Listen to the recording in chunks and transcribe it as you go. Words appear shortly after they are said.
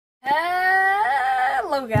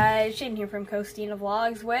Hello guys, Shane here from Kostina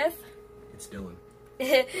Vlogs with... It's Dylan.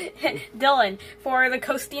 Dylan, for the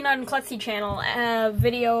Kostina and Klutzy channel,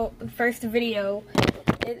 first video,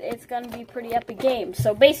 it's gonna be pretty epic game.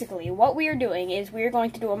 So basically, what we are doing is we are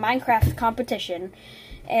going to do a Minecraft competition.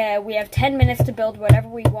 We have 10 minutes to build whatever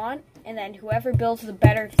we want, and then whoever builds the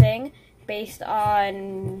better thing, based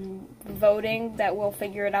on voting, that we'll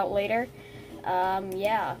figure it out later.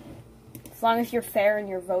 Yeah. As long as you're fair in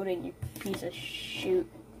your voting, you piece of shoot.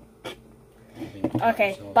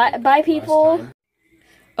 Okay, bye people.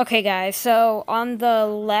 Okay guys, so on the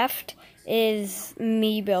left is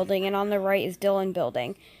me building, and on the right is Dylan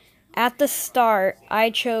building. At the start, I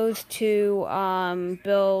chose to I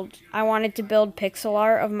wanted to build pixel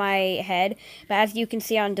art of my head, but as you can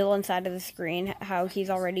see on Dylan's side of the screen, how he's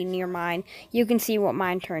already near mine, you can see what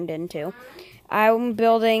mine turned into. I'm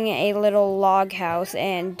building a little log house,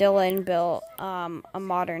 and Dylan built a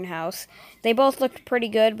modern house. They both looked pretty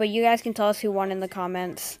good, but you guys can tell us who won in the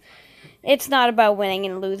comments. It's not about winning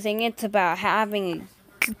and losing, it's about having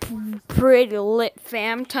a pretty lit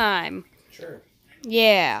fam time. Sure.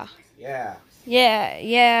 Yeah. Yeah. Yeah,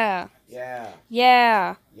 yeah. Yeah.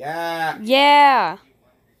 Yeah. Yeah. Yeah.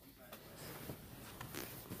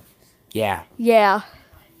 Yeah. Yeah.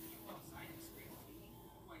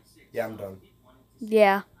 Yeah, I'm done.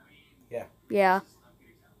 Yeah. Yeah. Yeah.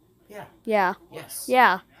 Yeah. Yeah. Yes.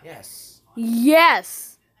 Yeah. Yes.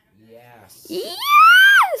 Yes. Yes.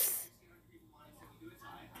 Yes!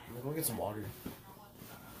 I'm gonna go get some water.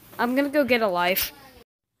 I'm gonna go get a life.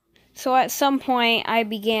 So at some point, I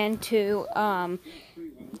began to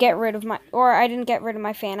get rid of I didn't get rid of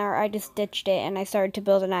my fan art, I just ditched it, and I started to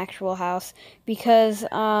build an actual house, because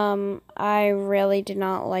I really did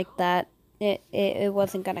not like that. It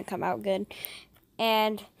wasn't gonna come out good.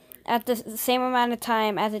 And at the same amount of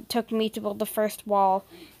time as it took me to build the first wall,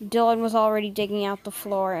 Dylan was already digging out the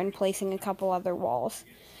floor and placing a couple other walls.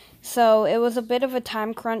 So it was a bit of a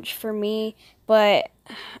time crunch for me, but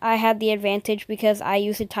I had the advantage because I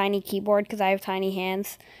use a tiny keyboard because I have tiny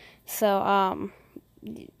hands. So,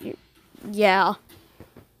 yeah.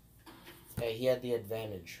 Hey, he had the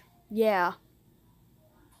advantage. Yeah.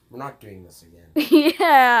 We're not doing this again.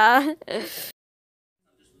 Yeah.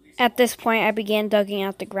 At this point, I began digging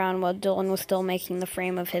out the ground while Dylan was still making the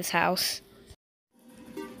frame of his house.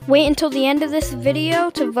 Wait until the end of this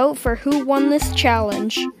video to vote for who won this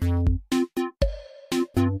challenge.